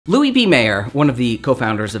Louis B. Mayer, one of the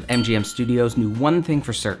co-founders of MGM Studios, knew one thing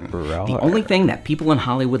for certain. The only thing that people in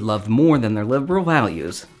Hollywood loved more than their liberal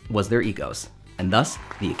values was their egos. And thus,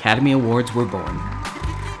 the Academy Awards were born.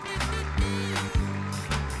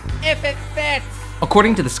 If it fits!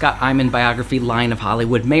 According to the Scott Eyman biography Lion of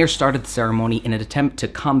Hollywood, Mayer started the ceremony in an attempt to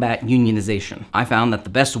combat unionization. I found that the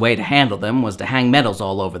best way to handle them was to hang medals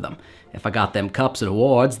all over them. If I got them cups and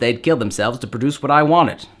awards, they'd kill themselves to produce what I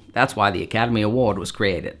wanted. That's why the Academy Award was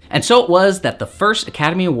created. And so it was that the first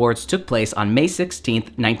Academy Awards took place on May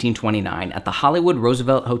 16th, 1929 at the Hollywood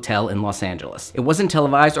Roosevelt Hotel in Los Angeles. It wasn't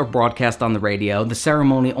televised or broadcast on the radio, the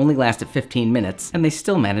ceremony only lasted 15 minutes, and they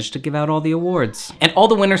still managed to give out all the awards. And all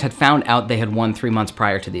the winners had found out they had won 3 months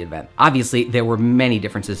prior to the event. Obviously, there were many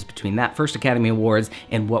differences between that first Academy Awards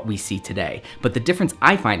and what we see today. But the difference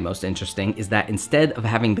I find most interesting is that instead of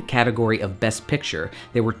having the category of Best Picture,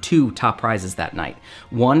 there were 2 top prizes that night.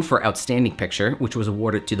 One for Outstanding Picture, which was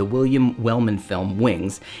awarded to the William Wellman film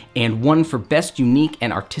Wings, and one for Best Unique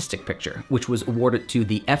and Artistic Picture, which was awarded to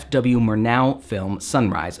the F.W. Murnau film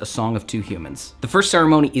Sunrise, A Song of Two Humans. The first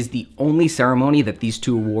ceremony is the only ceremony that these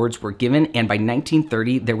 2 awards were given, and by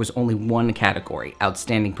 1930 there was only one category,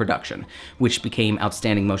 Outstanding Production, which became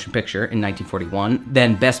Outstanding Motion Picture in 1941,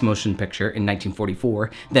 then Best Motion Picture in 1944,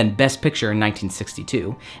 then Best Picture in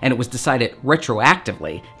 1962, and it was decided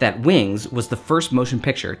retroactively that Wings was the first motion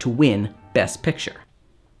picture to win Best Picture.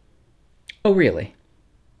 Oh, really?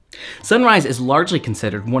 Sunrise is largely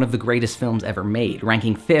considered one of the greatest films ever made,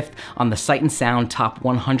 ranking 5th on the Sight and Sound Top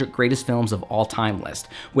 100 Greatest Films of All Time list,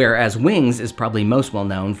 whereas Wings is probably most well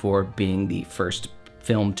known for being the first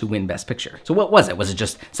film to win Best Picture. So what was it? Was it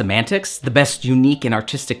just semantics? The Best Unique and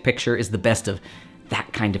Artistic Picture is the best of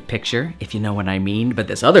that kind of picture, if you know what I mean, but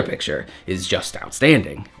this other picture is just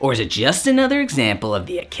outstanding. Or is it just another example of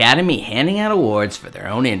the Academy handing out awards for their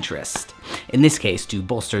own interest? In this case, to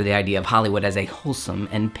bolster the idea of Hollywood as a wholesome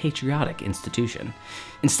and patriotic institution,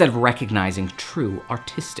 instead of recognizing true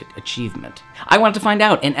artistic achievement. I wanted to find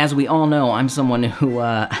out, and as we all know, I'm someone who,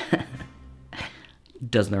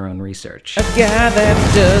 does their own research. A guy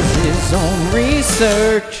that does his own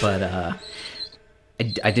research. But,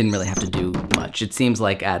 I didn't really have to do much. It seems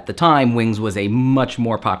like at the time, Wings was a much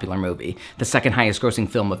more popular movie, the second highest grossing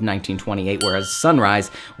film of 1928, whereas Sunrise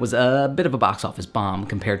was a bit of a box office bomb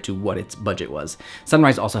compared to what its budget was.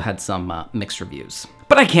 Sunrise also had some mixed reviews.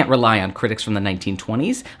 But I can't rely on critics from the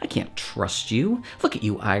 1920s. I can't trust you. Look at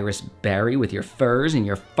you, Iris Barry, with your furs and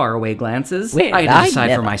your faraway glances. I had to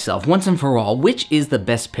decide for myself, once and for all, which is the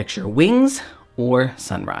best picture, Wings or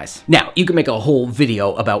Sunrise? Now, you can make a whole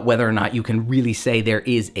video about whether or not you can really say there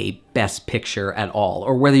is a best picture at all,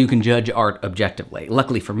 or whether you can judge art objectively.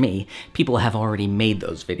 Luckily for me, people have already made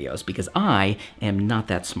those videos because I am not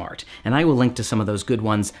that smart, and I will link to some of those good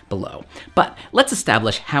ones below. But let's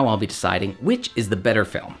establish how I'll be deciding which is the better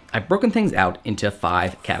film. I've broken things out into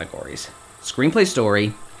 5 categories: screenplay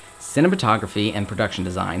story, cinematography and production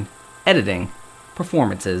design, editing,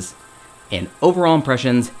 performances, and overall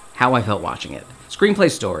impressions, how I felt watching it.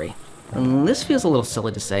 Screenplay story. This feels a little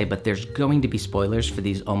silly to say, but there's going to be spoilers for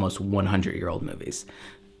these almost 100-year-old movies.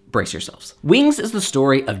 Brace yourselves. Wings is the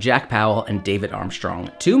story of Jack Powell and David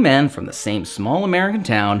Armstrong, 2 men from the same small American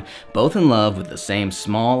town, both in love with the same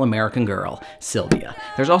small American girl, Sylvia.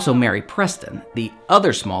 There's also Mary Preston, the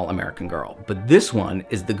other small American girl, but this one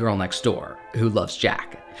is the girl next door, who loves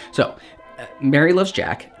Jack. So, Mary loves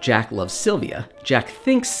Jack, Jack loves Sylvia, Jack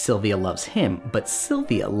thinks Sylvia loves him, but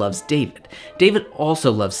Sylvia loves David. David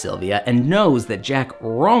also loves Sylvia and knows that Jack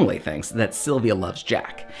wrongly thinks that Sylvia loves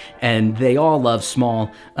Jack. And they all love small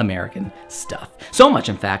American stuff. So much,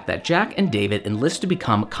 in fact, that Jack and David enlist to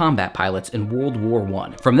become combat pilots in World War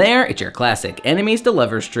I. From there, it's your classic enemies to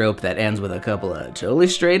lovers trope that ends with a couple of totally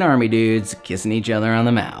straight army dudes kissing each other on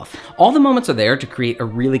the mouth. All the moments are there to create a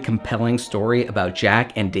really compelling story about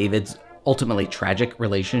Jack and David's ultimately tragic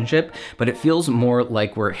relationship, but it feels more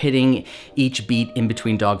like we're hitting each beat in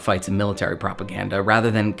between dogfights and military propaganda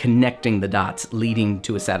rather than connecting the dots leading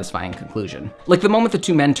to a satisfying conclusion. Like the moment the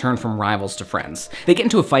 2 men turn from rivals to friends. They get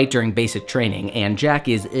into a fight during basic training, and Jack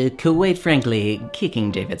is, quite frankly,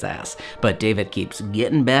 kicking David's ass. But David keeps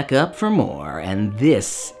getting back up for more, and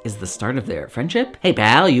this is the start of their friendship? Hey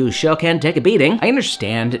pal, you sure can take a beating. I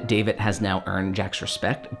understand David has now earned Jack's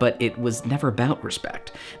respect, but it was never about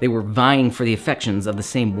respect. They were vying for the affections of the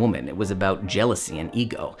same woman. It was about jealousy and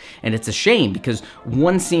ego. And it's a shame because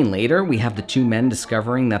one scene later, we have the 2 men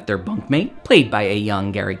discovering that their bunkmate, played by a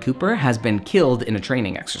young Gary Cooper, has been killed in a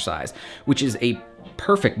training exercise, which is a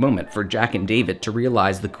perfect moment for Jack and David to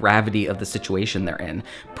realize the gravity of the situation they're in,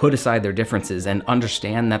 put aside their differences, and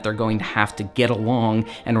understand that they're going to have to get along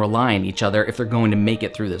and rely on each other if they're going to make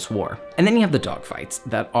it through this war. And then you have the dogfights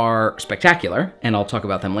that are spectacular, and I'll talk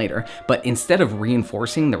about them later, but instead of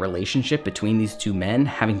reinforcing the relationship between these two men,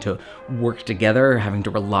 having to work together, having to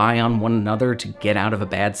rely on one another to get out of a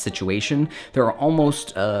bad situation, they're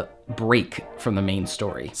almost a break from the main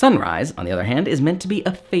story. Sunrise, on the other hand, is meant to be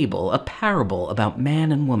a fable, a parable about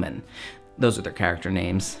man and woman. Those are their character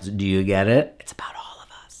names. Do you get it? It's about all of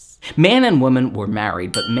us. Man and woman were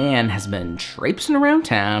married, but man has been traipsing around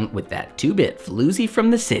town with that two-bit floozy from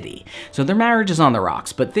the city. So their marriage is on the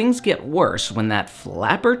rocks, but things get worse when that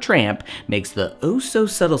flapper tramp makes the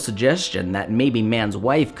oh-so-subtle suggestion that maybe man's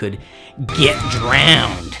wife could get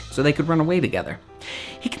drowned so they could run away together.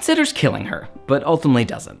 He considers killing her, but ultimately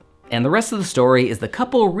doesn't. And the rest of the story is the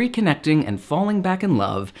couple reconnecting and falling back in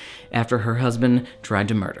love after her husband tried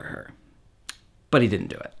to murder her. But he didn't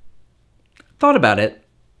do it. Thought about it,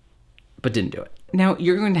 but didn't do it. Now,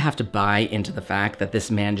 you're going to have to buy into the fact that this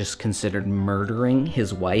man just considered murdering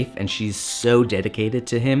his wife, and she's so dedicated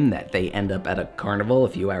to him that they end up at a carnival a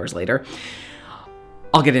few hours later.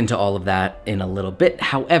 I'll get into all of that in a little bit.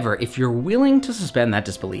 However, if you're willing to suspend that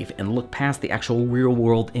disbelief and look past the actual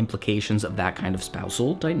real-world implications of that kind of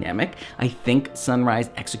spousal dynamic, I think Sunrise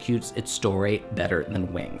executes its story better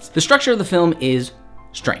than Wings. The structure of the film is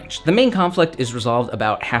strange. The main conflict is resolved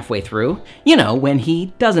about halfway through, you know, when he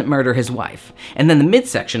doesn't murder his wife. And then the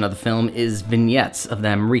midsection of the film is vignettes of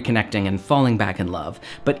them reconnecting and falling back in love.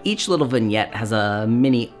 But each little vignette has a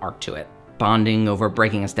mini arc to it. Bonding over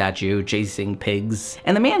breaking a statue, chasing pigs,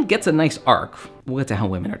 and the man gets a nice arc. We'll get to how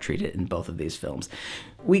women are treated in both of these films.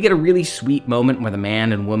 We get a really sweet moment where the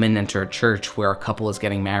man and woman enter a church where a couple is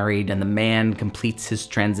getting married, and the man completes his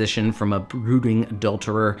transition from a brooding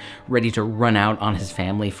adulterer ready to run out on his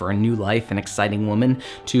family for a new life and exciting woman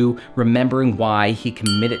to remembering why he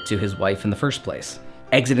committed to his wife in the first place,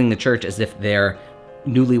 exiting the church as if they're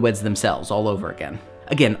newlyweds themselves all over again.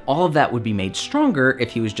 Again, all of that would be made stronger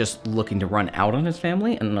if he was just looking to run out on his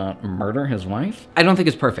family and not murder his wife. I don't think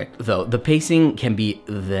it's perfect, though. The pacing can be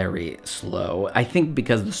very slow. I think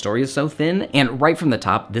because the story is so thin, and right from the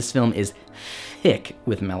top, this film is thick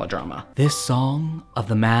with melodrama. This song of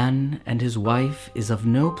the man and his wife is of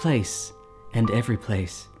no place and every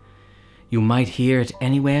place. You might hear it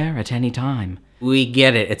anywhere at any time. We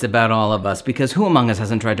get it, it's about all of us, because who among us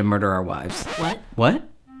hasn't tried to murder our wives? What? What?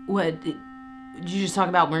 What? Did you just talk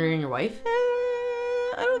about murdering your wife?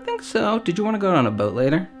 I don't think so. Did you want to go on a boat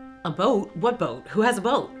later? A boat? What boat? Who has a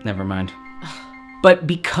boat? Never mind. But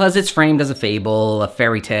because it's framed as a fable, a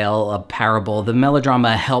fairy tale, a parable, the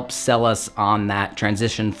melodrama helps sell us on that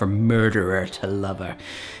transition from murderer to lover.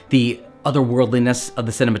 The otherworldliness of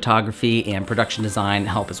the cinematography and production design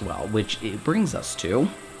help as well, which it brings us to.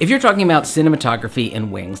 If you're talking about cinematography in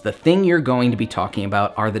Wings, the thing you're going to be talking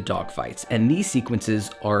about are the dogfights, and these sequences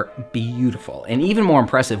are beautiful, and even more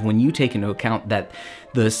impressive when you take into account that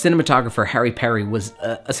the cinematographer Harry Perry was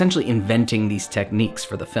essentially inventing these techniques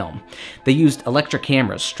for the film. They used electric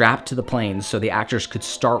cameras strapped to the planes so the actors could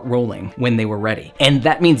start rolling when they were ready. And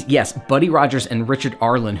that means, yes, Buddy Rogers and Richard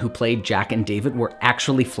Arlen, who played Jack and David, were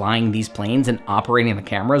actually flying these planes and operating the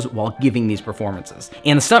cameras while giving these performances.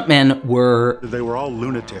 And the stuntmen were... They were all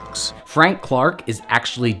lunatics. Frank Clark is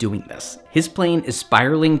actually doing this. His plane is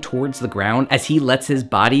spiraling towards the ground as he lets his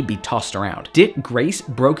body be tossed around. Dick Grace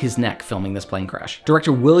broke his neck filming this plane crash.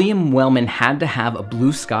 Director William Wellman had to have a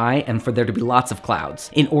blue sky and for there to be lots of clouds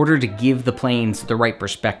in order to give the planes the right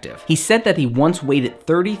perspective. He said that he once waited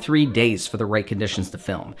 33 days for the right conditions to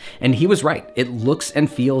film, and he was right. It looks and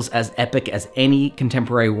feels as epic as any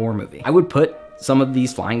contemporary war movie. I would put some of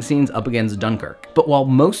these flying scenes up against Dunkirk. But while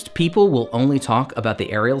most people will only talk about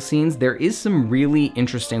the aerial scenes, there is some really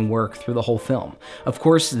interesting work through the whole film. Of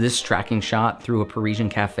course, this tracking shot through a Parisian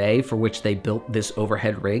cafe for which they built this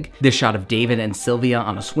overhead rig, this shot of David and Sylvia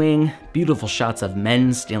on a swing, beautiful shots of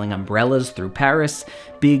men stealing umbrellas through Paris,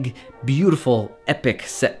 big, beautiful, epic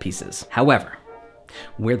set pieces. However,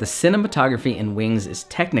 where the cinematography in Wings is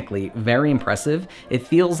technically very impressive, it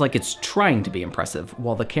feels like it's trying to be impressive,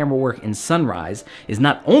 while the camera work in Sunrise is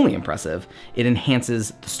not only impressive, it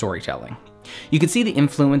enhances the storytelling. You can see the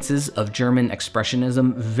influences of German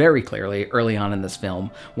expressionism very clearly early on in this film,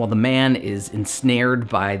 while the man is ensnared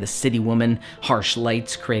by the city woman, harsh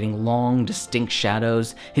lights creating long, distinct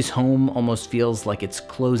shadows. His home almost feels like it's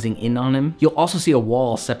closing in on him. You'll also see a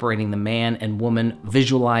wall separating the man and woman,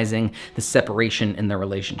 visualizing the separation in their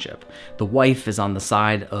relationship. The wife is on the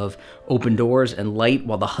side of open doors and light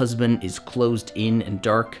while the husband is closed in and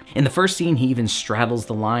dark. In the first scene, he even straddles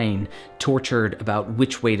the line, tortured about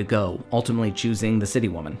which way to go, ultimately choosing the city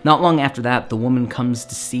woman. Not long after that, the woman comes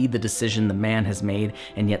to see the decision the man has made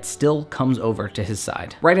and yet still comes over to his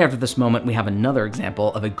side. Right after this moment, we have another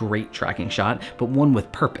example of a great tracking shot, but one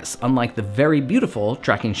with purpose, unlike the very beautiful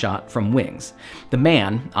tracking shot from Wings. The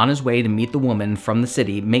man, on his way to meet the woman from the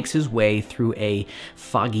city, makes his way through a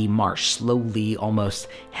foggy marsh. Slowly, almost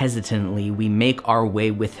hesitantly, we make our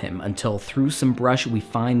way with him until through some brush we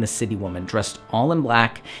find the city woman, dressed all in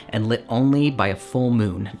black and lit only by a full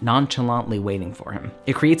moon, nonchalantly waiting for him.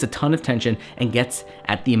 It creates a ton of tension and gets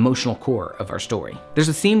at the emotional core of our story. There's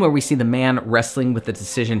a scene where we see the man wrestling with the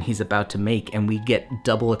decision he's about to make, and we get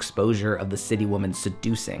double exposure of the city woman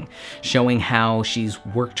seducing, showing how she's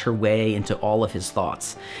worked her way into all of his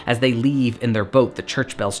thoughts. As they leave in their boat, the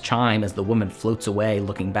church bells chime as the woman floats away,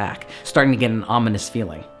 looking back, starting to get an ominous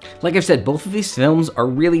feeling. Like I've said, both of these films are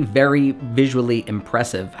really very visually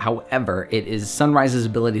impressive. However, it is Sunrise's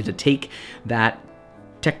ability to take that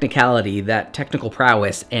technicality, that technical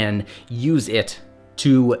prowess, and use it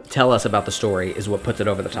to tell us about the story is what puts it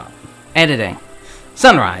over the top. Editing.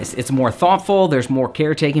 Sunrise. It's more thoughtful, there's more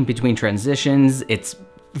caretaking between transitions, it's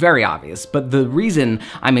very obvious, but the reason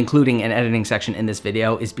I'm including an editing section in this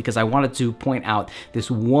video is because I wanted to point out this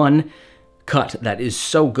one cut that is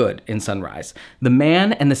so good in Sunrise. The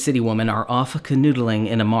man and the city woman are off canoodling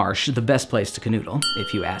in a marsh, the best place to canoodle,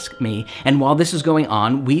 if you ask me. And while this is going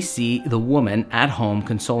on, we see the woman at home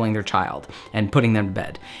consoling their child and putting them to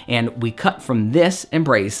bed. And we cut from this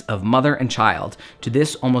embrace of mother and child to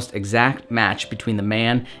this almost exact match between the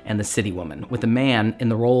man and the city woman, with the man in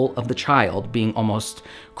the role of the child being almost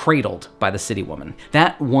cradled by the city woman.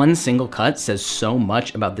 That one single cut says so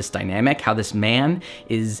much about this dynamic, how this man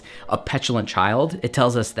is a petulant child. It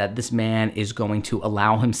tells us that this man is going to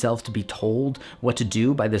allow himself to be told what to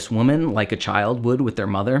do by this woman like a child would with their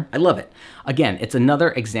mother. I love it. Again, it's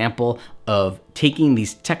another example of taking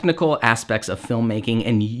these technical aspects of filmmaking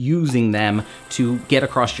and using them to get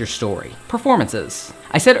across your story. Performances.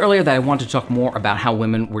 I said earlier that I wanted to talk more about how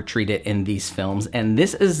women were treated in these films, and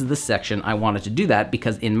this is the section I wanted to do that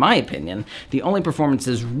because, in my opinion, the only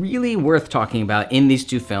performances really worth talking about in these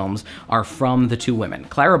two films are from the two women,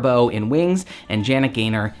 Clara Bow in Wings and Janet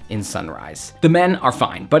Gaynor in Sunrise. The men are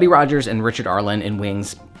fine. Buddy Rogers and Richard Arlen in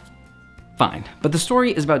Wings, fine. But the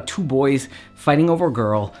story is about two boys fighting over a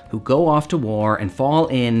girl who go off to war and fall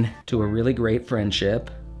into a really great friendship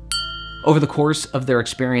over the course of their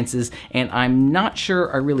experiences, and I'm not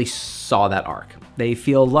sure I really saw that arc. They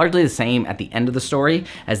feel largely the same at the end of the story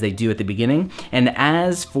as they do at the beginning. And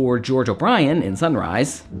as for George O'Brien in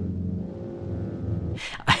Sunrise,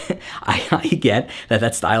 I get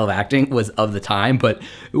that style of acting was of the time, but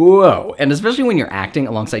whoa. And especially when you're acting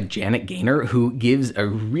alongside Janet Gaynor, who gives a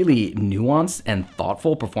really nuanced and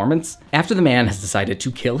thoughtful performance. After the man has decided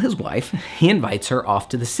to kill his wife, he invites her off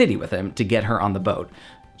to the city with him to get her on the boat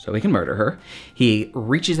so he can murder her. He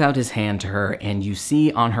reaches out his hand to her, and you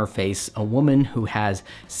see on her face a woman who has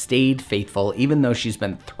stayed faithful even though she's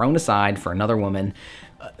been thrown aside for another woman.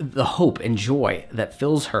 The hope and joy that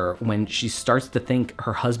fills her when she starts to think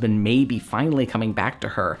her husband may be finally coming back to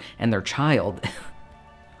her and their child.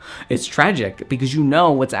 It's tragic because you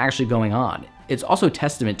know what's actually going on. It's also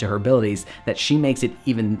testament to her abilities that she makes it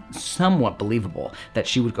even somewhat believable that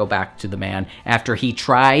she would go back to the man after he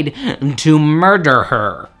tried to murder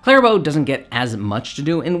her. Clara Bow doesn't get as much to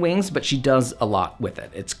do in Wings, but she does a lot with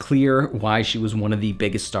it. It's clear why she was one of the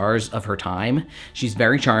biggest stars of her time. She's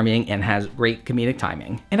very charming and has great comedic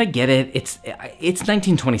timing. And I get it, it's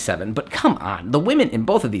 1927, but come on, the women in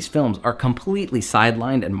both of these films are completely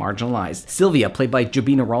sidelined and marginalized. Sylvia, played by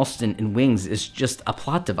Jobina Ralston in Wings, is just a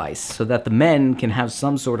plot device so that the men can have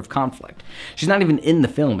some sort of conflict. She's not even in the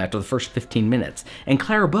film after the first 15 minutes. And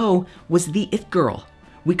Clara Bow was the it girl.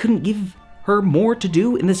 We couldn't give her more to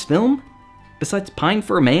do in this film besides pine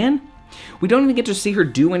for a man? We don't even get to see her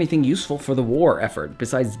do anything useful for the war effort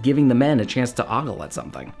besides giving the men a chance to ogle at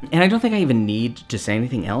something. And I don't think I even need to say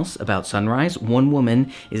anything else about Sunrise. One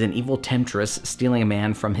woman is an evil temptress stealing a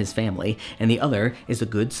man from his family, and the other is a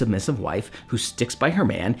good submissive wife who sticks by her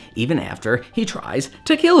man even after he tries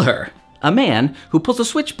to kill her. A man who pulls a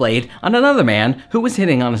switchblade on another man who was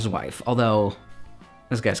hitting on his wife, although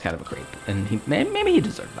this guy's kind of a creep, and maybe he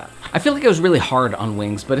deserved that. I feel like it was really hard on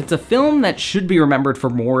Wings, but it's a film that should be remembered for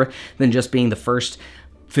more than just being the first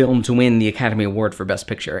film to win the Academy Award for Best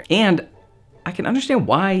Picture. And I can understand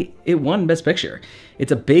why it won Best Picture.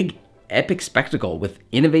 It's a big, epic spectacle with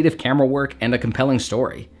innovative camera work and a compelling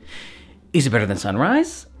story. Is it better than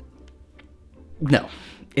Sunrise? No,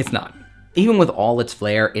 it's not. Even with all its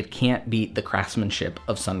flair, it can't beat the craftsmanship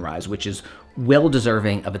of Sunrise, which is well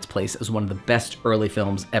deserving of its place as one of the best early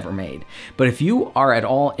films ever made. But if you are at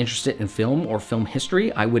all interested in film or film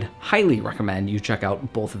history, I would highly recommend you check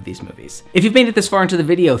out both of these movies. If you've made it this far into the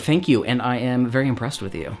video, thank you, and I am very impressed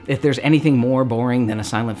with you. If there's anything more boring than a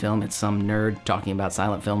silent film, it's some nerd talking about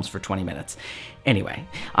silent films for 20 minutes. Anyway,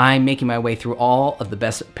 I'm making my way through all of the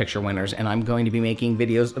Best Picture winners, and I'm going to be making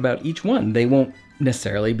videos about each one. They won't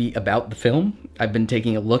necessarily be about the film. I've been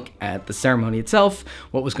taking a look at the ceremony itself,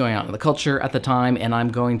 what was going on in the culture at the time, and I'm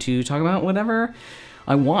going to talk about whatever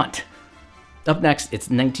I want. Up next, it's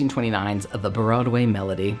 1929's The Broadway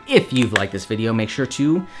Melody. If you've liked this video, make sure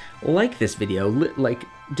to like this video,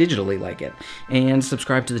 digitally like it, and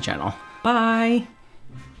subscribe to the channel. Bye!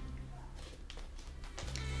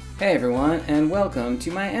 Hey everyone, and welcome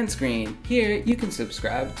to my end screen. Here, you can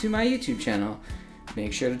subscribe to my YouTube channel.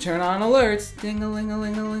 Make sure to turn on alerts,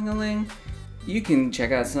 ding-a-ling-a-ling-a-ling-a-ling. You can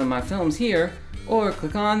check out some of my films here, or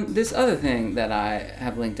click on this other thing that I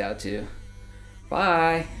have linked out to.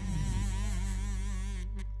 Bye!